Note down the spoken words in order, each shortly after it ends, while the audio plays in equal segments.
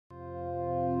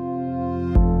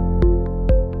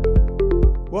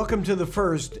Welcome to the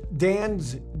first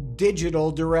Dan's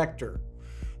Digital Director.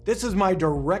 This is my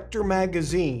Director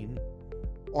magazine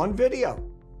on video.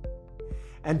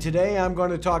 And today I'm going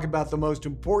to talk about the most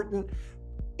important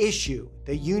issue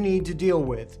that you need to deal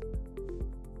with: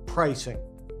 pricing.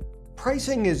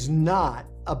 Pricing is not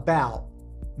about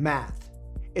math.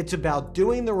 It's about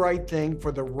doing the right thing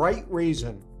for the right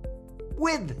reason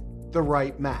with the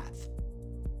right math.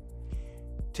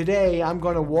 Today I'm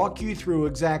going to walk you through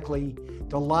exactly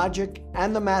the logic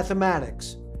and the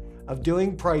mathematics of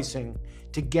doing pricing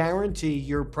to guarantee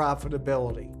your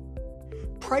profitability.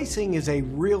 Pricing is a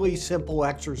really simple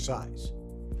exercise.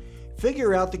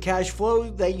 Figure out the cash flow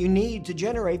that you need to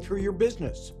generate through your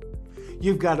business.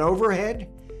 You've got overhead,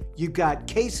 you've got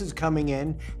cases coming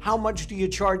in. How much do you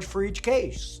charge for each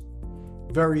case?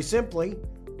 Very simply,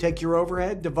 take your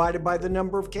overhead divided by the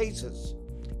number of cases.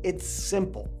 It's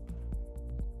simple.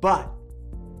 But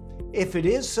if it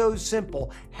is so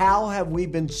simple, how have we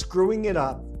been screwing it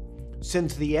up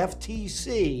since the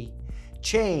FTC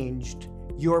changed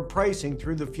your pricing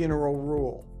through the funeral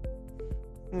rule?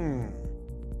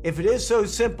 If it is so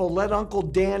simple, let Uncle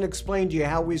Dan explain to you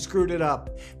how we screwed it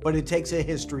up, but it takes a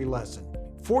history lesson.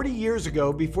 40 years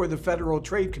ago, before the Federal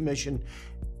Trade Commission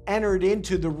entered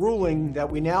into the ruling that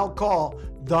we now call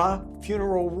the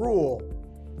funeral rule,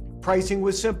 pricing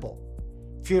was simple.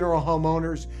 Funeral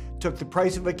homeowners took the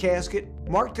price of a casket,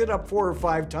 marked it up 4 or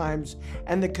 5 times,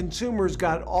 and the consumers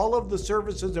got all of the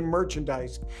services and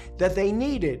merchandise that they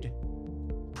needed,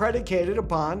 predicated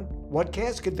upon what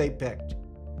casket they picked.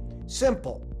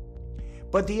 Simple.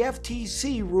 But the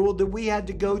FTC ruled that we had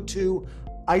to go to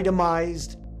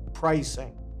itemized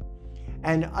pricing.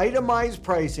 And itemized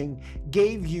pricing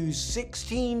gave you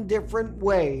 16 different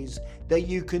ways that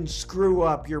you can screw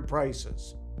up your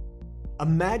prices.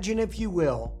 Imagine, if you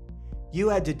will, you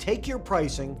had to take your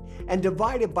pricing and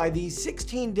divide it by these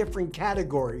 16 different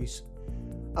categories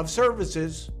of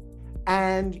services,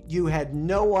 and you had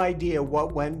no idea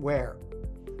what went where.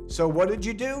 So what did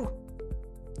you do?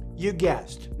 You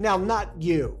guessed. Now, not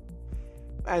you,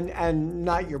 and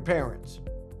not your parents,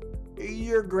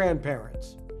 your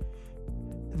grandparents.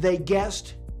 They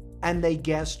guessed, and they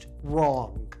guessed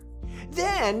wrong.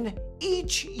 Then,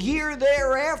 each year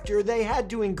thereafter, they had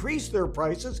to increase their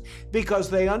prices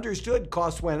because they understood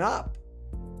costs went up.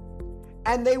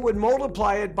 And they would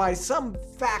multiply it by some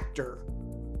factor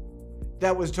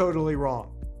that was totally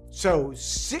wrong. So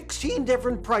 16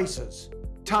 different prices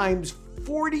times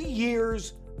 40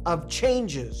 years of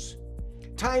changes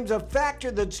times a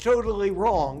factor that's totally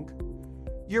wrong,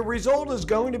 your result is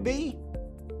going to be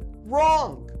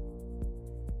wrong.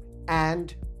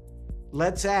 And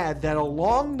let's add that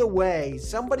along the way,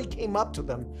 somebody came up to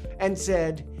them and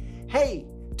said, "Hey,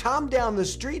 Tom down the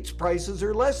street's prices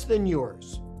are less than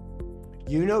yours."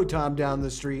 You know Tom down the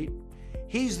street.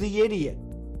 He's the idiot.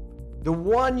 The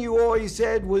one you always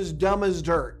said was dumb as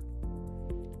dirt.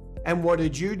 And what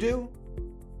did you do?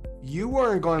 You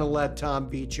weren't going to let Tom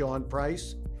beat you on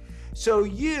price. So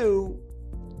you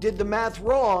did the math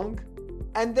wrong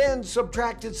and then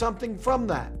subtracted something from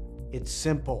that. It's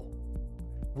simple.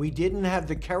 We didn't have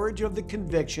the courage of the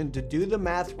conviction to do the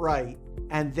math right,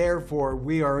 and therefore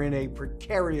we are in a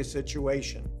precarious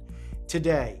situation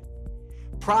today.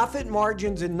 Profit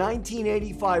margins in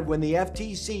 1985, when the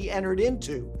FTC entered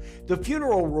into the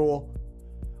funeral rule,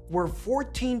 were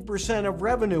 14% of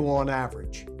revenue on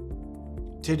average.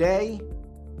 Today,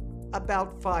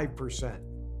 about 5%.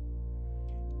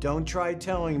 Don't try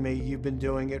telling me you've been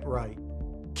doing it right.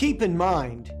 Keep in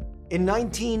mind, in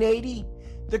 1980,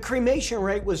 the cremation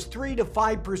rate was 3 to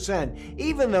 5%.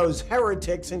 Even those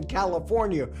heretics in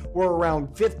California were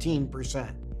around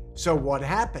 15%. So what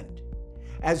happened?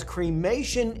 As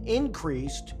cremation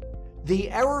increased, the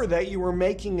error that you were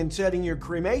making in setting your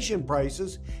cremation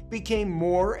prices became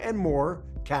more and more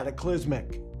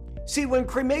cataclysmic. See, when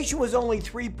cremation was only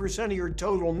 3% of your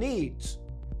total needs,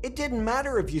 it didn't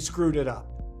matter if you screwed it up.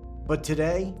 But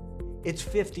today, it's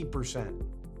 50%,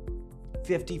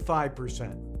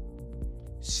 55%.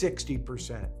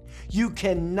 60%. You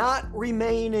cannot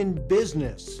remain in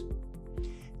business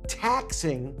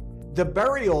taxing the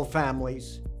burial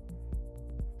families,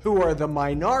 who are the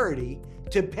minority,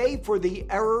 to pay for the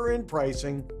error in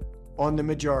pricing on the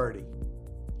majority.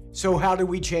 So how do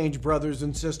we change, brothers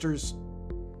and sisters?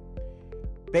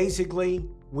 Basically,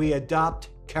 we adopt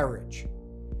courage.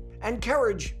 And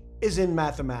courage is in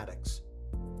mathematics.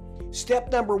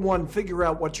 Step number 1, figure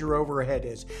out what your overhead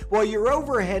is. Well, your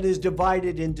overhead is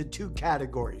divided into 2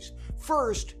 categories.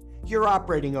 First, your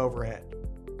operating overhead.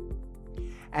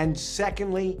 And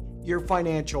secondly, your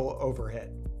financial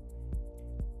overhead.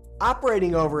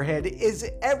 Operating overhead is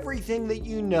everything that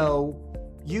you know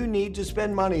you need to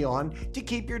spend money on to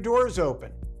keep your doors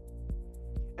open.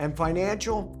 And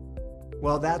financial,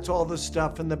 well, that's all the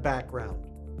stuff in the background.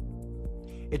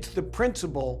 It's the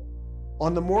principal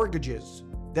on the mortgages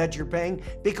that you're paying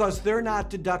because they're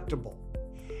not deductible.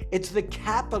 It's the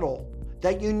capital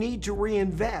that you need to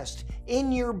reinvest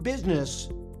in your business.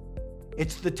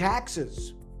 It's the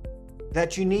taxes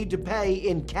that you need to pay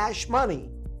in cash money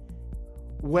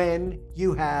when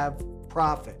you have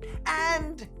profit.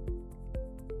 And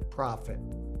profit.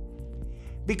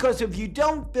 Because if you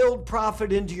don't build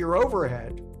profit into your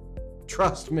overhead,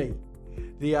 trust me,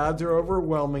 the odds are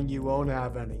overwhelming you won't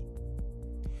have any.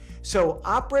 So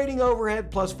operating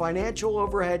overhead plus financial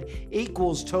overhead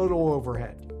equals total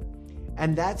overhead.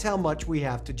 And that's how much we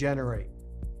have to generate.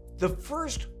 The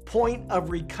first point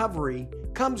of recovery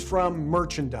comes from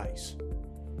merchandise.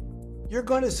 You're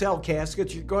going to sell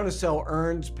caskets, you're going to sell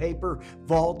urns, paper,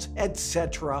 vaults,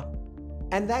 etc.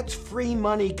 And that's free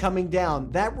money coming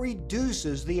down. That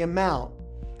reduces the amount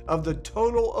of the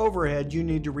total overhead you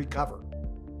need to recover.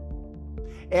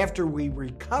 After we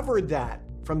recovered that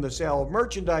from the sale of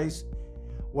merchandise,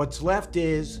 what's left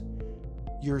is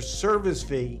your service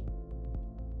fee,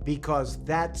 because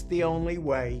that's the only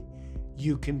way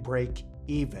you can break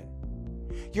even.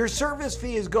 Your service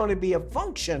fee is going to be a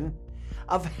function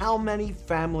of how many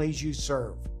families you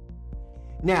serve.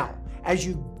 Now, as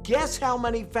you guess how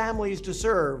many families to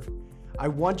serve, I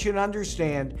want you to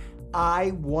understand,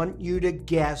 I want you to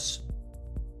guess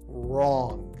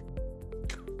wrong.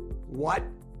 What?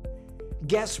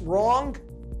 Guess wrong?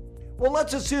 Well,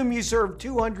 let's assume you serve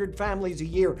 200 families a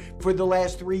year for the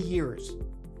last 3 years.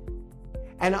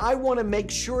 And I want to make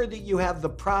sure that you have the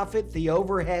profit, the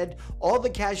overhead, all the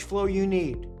cash flow you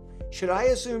need. Should I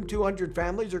assume 200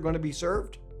 families are going to be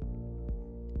served?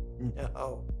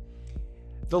 No.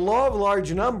 The law of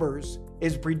large numbers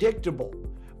is predictable,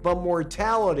 but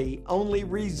mortality only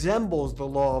resembles the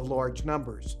law of large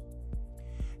numbers.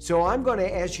 So I'm going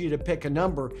to ask you to pick a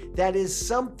number that is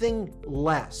something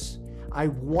less. I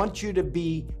want you to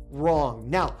be wrong.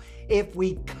 Now, if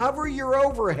we cover your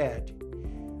overhead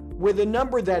with a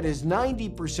number that is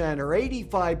 90% or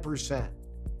 85%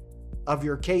 of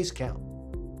your case count,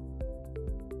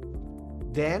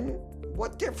 then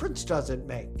what difference does it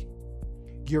make?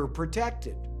 You're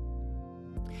protected.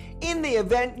 In the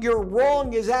event your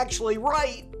wrong is actually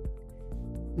right,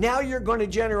 now you're going to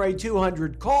generate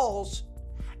 200 calls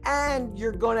and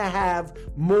you're going to have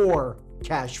more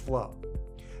cash flow.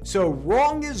 So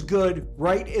wrong is good,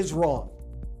 right is wrong.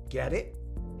 Get it?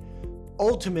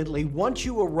 Ultimately, once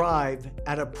you arrive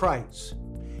at a price,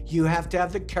 you have to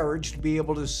have the courage to be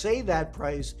able to say that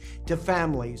price to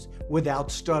families without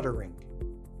stuttering.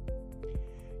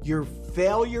 Your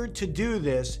failure to do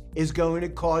this is going to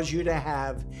cause you to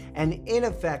have an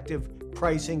ineffective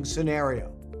pricing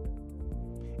scenario.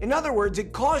 In other words,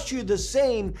 it costs you the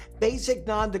same basic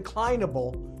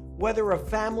non-declinable whether a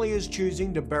family is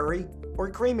choosing to bury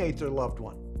or cremate their loved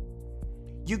one.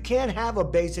 You can't have a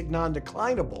basic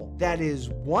non-declinable that is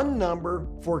one number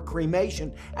for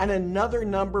cremation and another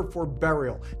number for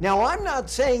burial. Now, I'm not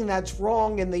saying that's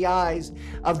wrong in the eyes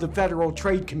of the Federal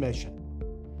Trade Commission.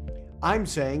 I'm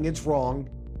saying it's wrong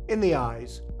in the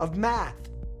eyes of math.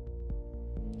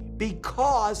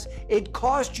 Because it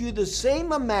costs you the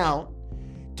same amount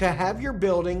to have your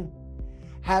building,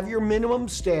 have your minimum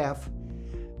staff,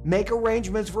 make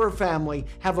arrangements for a family,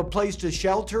 have a place to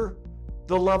shelter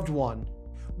the loved one,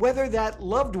 whether that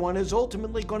loved one is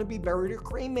ultimately going to be buried or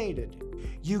cremated.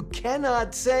 You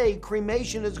cannot say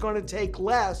cremation is going to take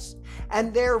less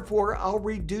and therefore I'll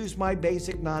reduce my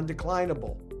basic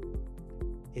non-declinable.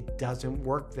 It doesn't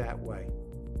work that way.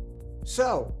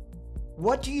 So,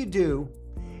 what do you do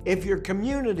if your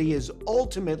community is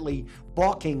ultimately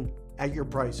balking at your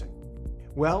pricing?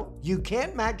 Well, you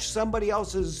can't match somebody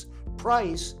else's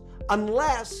price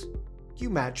unless you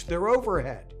match their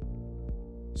overhead.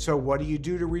 So what do you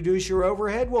do to reduce your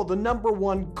overhead? Well, the number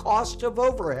one cost of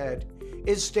overhead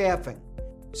is staffing.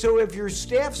 So if your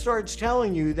staff starts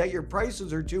telling you that your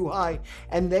prices are too high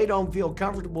and they don't feel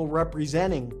comfortable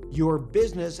representing your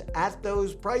business at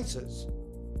those prices,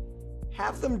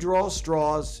 have them draw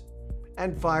straws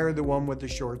and fire the one with the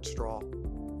short straw.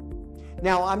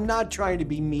 Now, I'm not trying to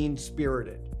be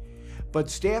mean-spirited, but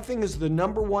staffing is the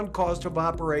number one cost of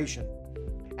operation.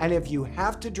 And if you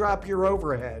have to drop your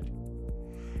overhead,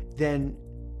 then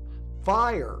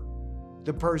fire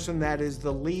the person that is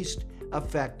the least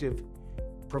effective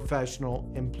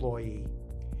professional employee.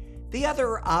 The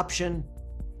other option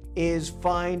is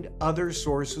find other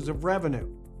sources of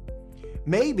revenue.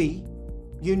 Maybe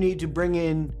you need to bring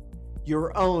in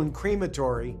your own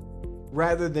crematory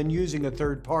rather than using a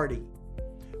third party.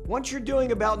 Once you're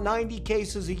doing about 90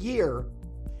 cases a year,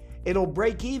 it'll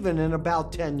break even in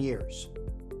about 10 years.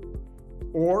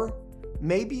 Or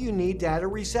maybe you need to add a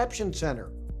reception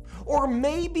center. Or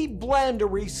maybe blend a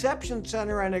reception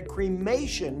center and a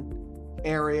cremation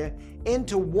area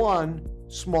into one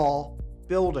small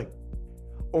building.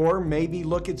 Or maybe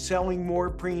look at selling more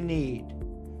pre-need.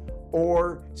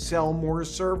 Or sell more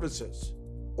services.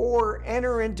 Or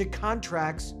enter into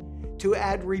contracts to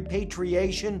add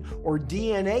repatriation or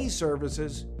DNA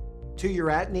services to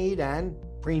your at-need and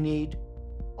pre-need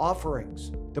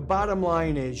offerings. The bottom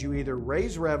line is you either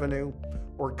raise revenue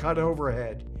or cut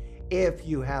overhead if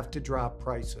you have to drop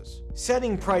prices.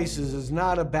 Setting prices is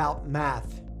not about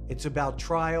math. It's about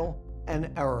trial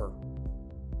and error.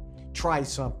 Try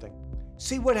something.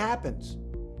 See what happens.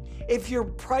 If your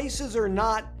prices are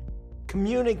not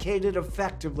communicated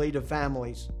effectively to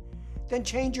families, then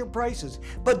change your prices.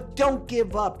 But don't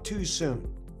give up too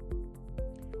soon.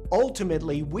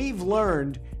 Ultimately, we've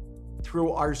learned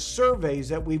through our surveys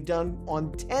that we've done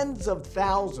on tens of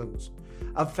thousands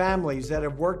of families that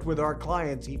have worked with our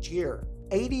clients each year.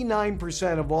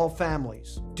 89% of all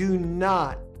families do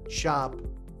not shop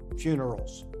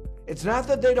funerals. It's not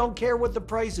that they don't care what the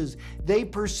price is. They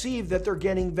perceive that they're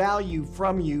getting value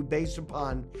from you based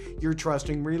upon your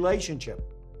trusting relationship.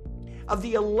 Of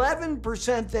the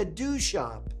 11% that do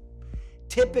shop,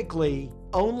 typically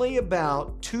only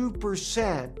about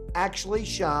 2% actually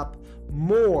shop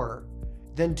more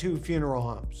than 2 funeral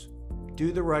homes.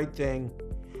 Do the right thing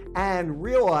and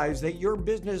realize that your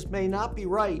business may not be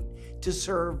right to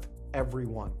serve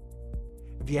everyone.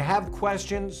 If you have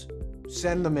questions,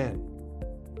 send them in.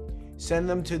 Send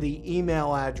them to the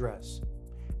email address.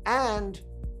 And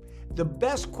the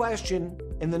best question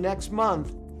in the next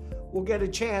month will get a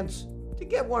chance to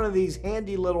get one of these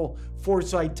handy little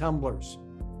Foresight tumblers.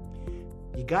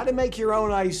 You got to make your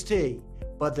own iced tea,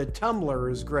 but the tumbler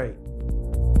is great.